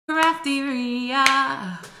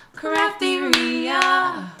Crafteria,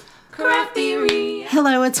 Crafteria, Crafteria.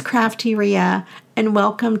 Hello, it's Crafteria, and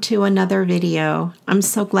welcome to another video. I'm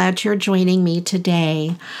so glad you're joining me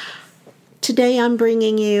today. Today I'm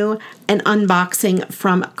bringing you an unboxing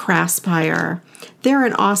from Craspire. They're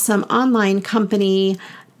an awesome online company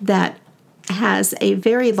that has a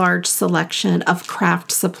very large selection of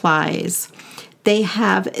craft supplies. They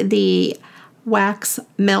have the wax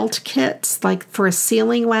melt kits, like for a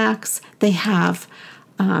sealing wax. They have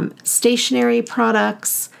stationery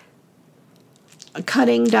products,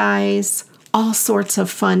 cutting dies, all sorts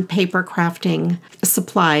of fun paper crafting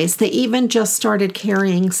supplies. They even just started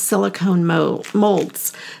carrying silicone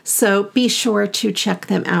molds, so be sure to check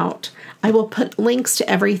them out. I will put links to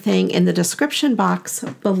everything in the description box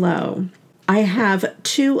below. I have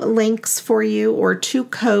two links for you, or two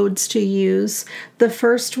codes to use. The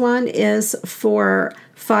first one is for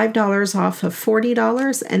 $5 off of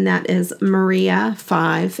 $40, and that is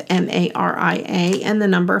Maria5, M-A-R-I-A, and the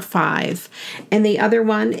number 5. And the other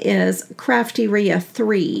one is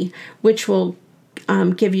Crafteria3, which will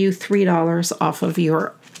give you $3 off of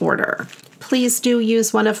your order. Please do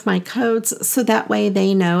use one of my codes so that way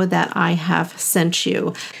they know that I have sent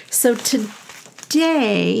you. So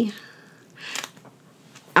today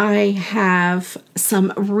I have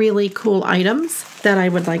some really cool items that I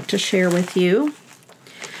would like to share with you.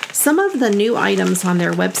 Some of the new items on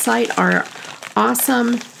their website are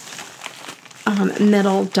awesome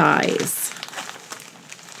metal dies.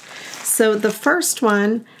 So the first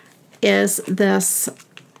one is this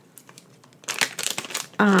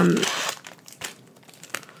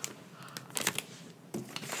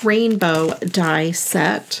rainbow die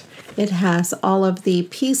set. It has all of the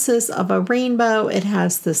pieces of a rainbow. It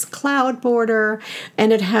has this cloud border,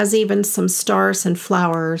 and it has even some stars and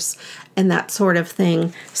flowers and that sort of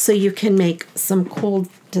thing. So you can make some cool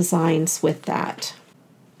designs with that.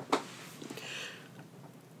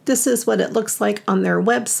 This is what it looks like on their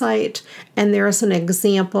website, and there's an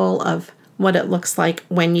example of what it looks like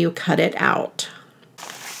when you cut it out.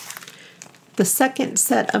 The second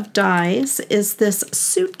set of dies is this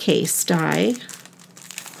suitcase die.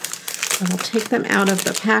 I will take them out of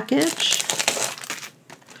the package.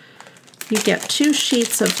 You get 2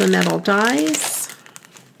 sheets of the metal dies.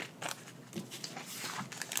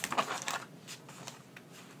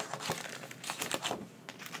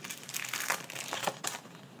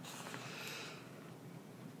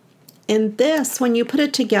 And this, when you put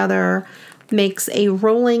it together, makes a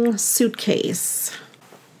rolling suitcase.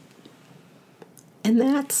 And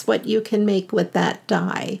that's what you can make with that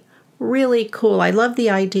die. Really cool. I love the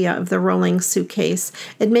idea of the rolling suitcase.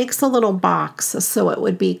 It makes a little box, so it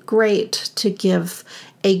would be great to give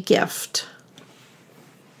a gift.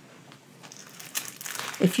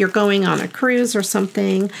 If you're going on a cruise or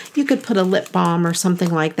something, you could put a lip balm or something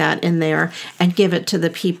like that in there and give it to the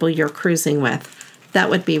people you're cruising with. That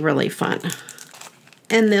would be really fun.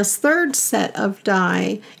 And this third set of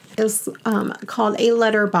die is called a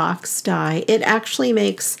letterbox die. It actually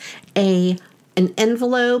makes an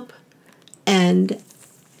envelope and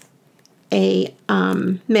a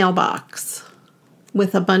mailbox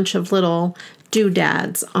with a bunch of little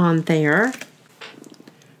doodads on there.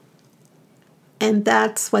 And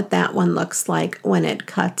that's what that one looks like when it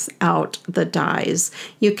cuts out the dies.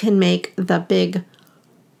 You can make the big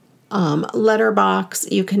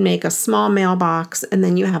letterbox, you can make a small mailbox, and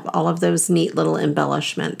then you have all of those neat little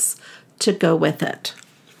embellishments to go with it.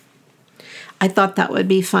 I thought that would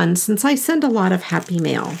be fun since I send a lot of happy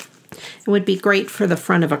mail. It would be great for the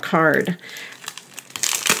front of a card,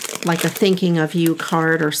 like a thinking of you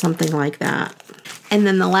card or something like that. And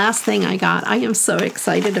then the last thing I got, I am so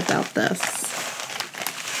excited about this.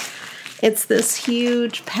 It's this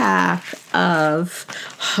huge pack of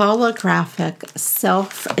holographic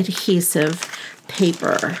self-adhesive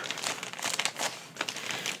paper.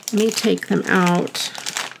 Let me take them out.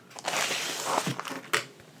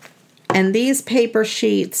 And these paper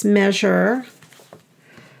sheets measure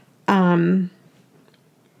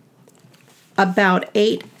about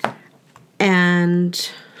 8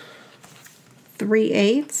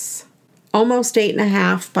 3/8, almost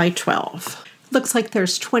 8.5 by 12. Looks like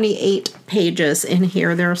there's 28 pages in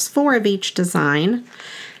here. There's 4 of each design.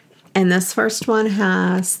 And this first one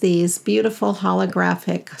has these beautiful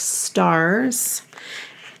holographic stars.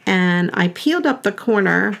 And I peeled up the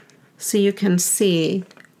corner so you can see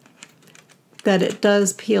that it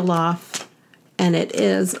does peel off, and it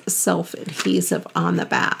is self-adhesive on the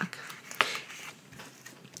back.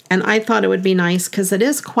 And I thought it would be nice because it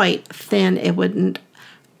is quite thin. It wouldn't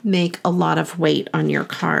make a lot of weight on your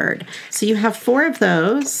card. So you have 4 of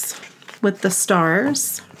those with the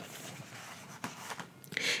stars.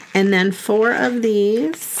 And then 4 of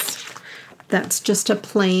these. That's just a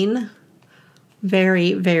plain,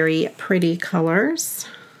 very, very pretty colors.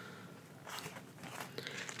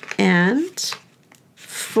 And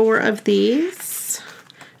 4 of these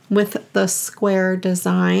with the square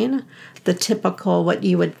design, the typical, what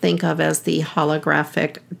you would think of as the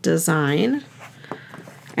holographic design.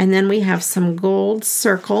 And then we have some gold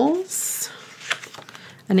circles.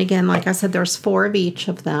 And again, like I said, there's 4 of each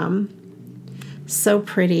of them. So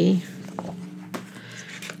pretty.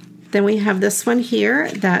 Then we have this one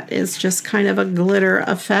here that is just kind of a glitter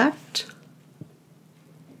effect.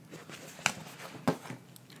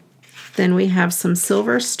 Then we have some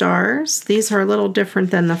silver stars. These are a little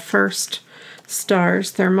different than the first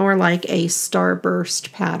stars. They're more like a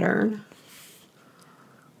starburst pattern.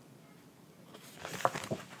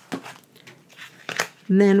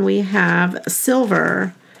 And then we have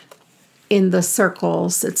silver in the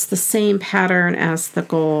circles. It's the same pattern as the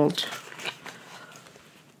gold.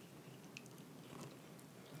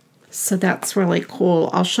 So that's really cool.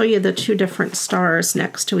 I'll show you the 2 different stars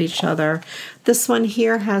next to each other. This one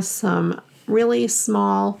here has some really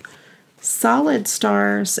small solid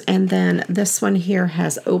stars, and then this one here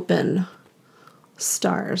has open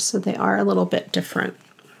stars. So they are a little bit different.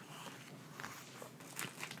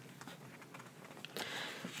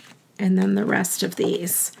 And then the rest of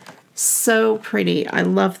these. So pretty. I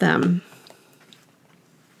love them.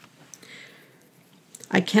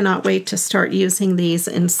 I cannot wait to start using these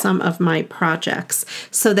in some of my projects.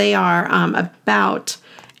 So they are about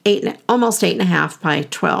almost 8.5 by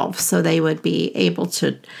 12. So they would be able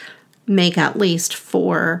to make at least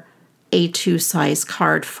 4 A2 size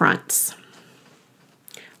card fronts,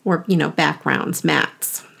 or, you know, backgrounds,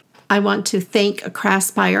 mats. I want to thank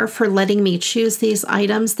Craspire for letting me choose these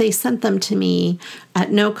items. They sent them to me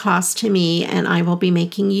at no cost to me, and I will be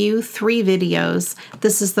making you 3 videos.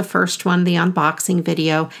 This is the first one, the unboxing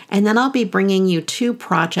video, and then I'll be bringing you 2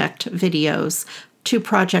 project videos, 2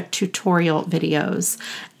 project tutorial videos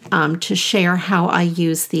to share how I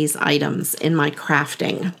use these items in my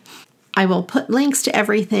crafting. I will put links to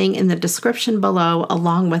everything in the description below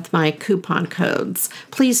along with my coupon codes.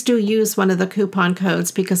 Please do use one of the coupon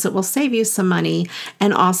codes because it will save you some money,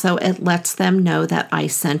 and also it lets them know that I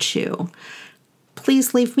sent you.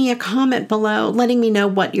 Please leave me a comment below letting me know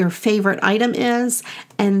what your favorite item is,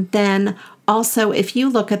 and then also if you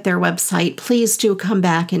look at their website, please do come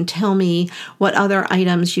back and tell me what other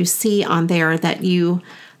items you see on there that you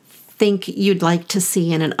think you'd like to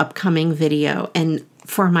see in an upcoming video, and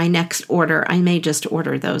for my next order, I may just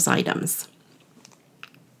order those items.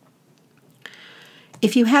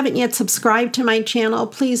 If you haven't yet subscribed to my channel,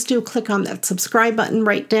 please do click on that subscribe button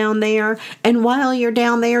right down there. And while you're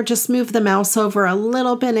down there, just move the mouse over a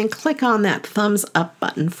little bit and click on that thumbs up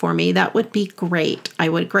button for me. That would be great. I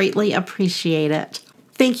would greatly appreciate it.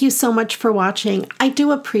 Thank you so much for watching. I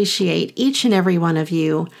do appreciate each and every one of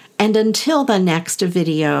you. And until the next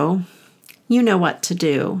video, you know what to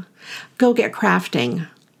do. Go get crafting.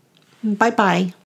 Bye-bye.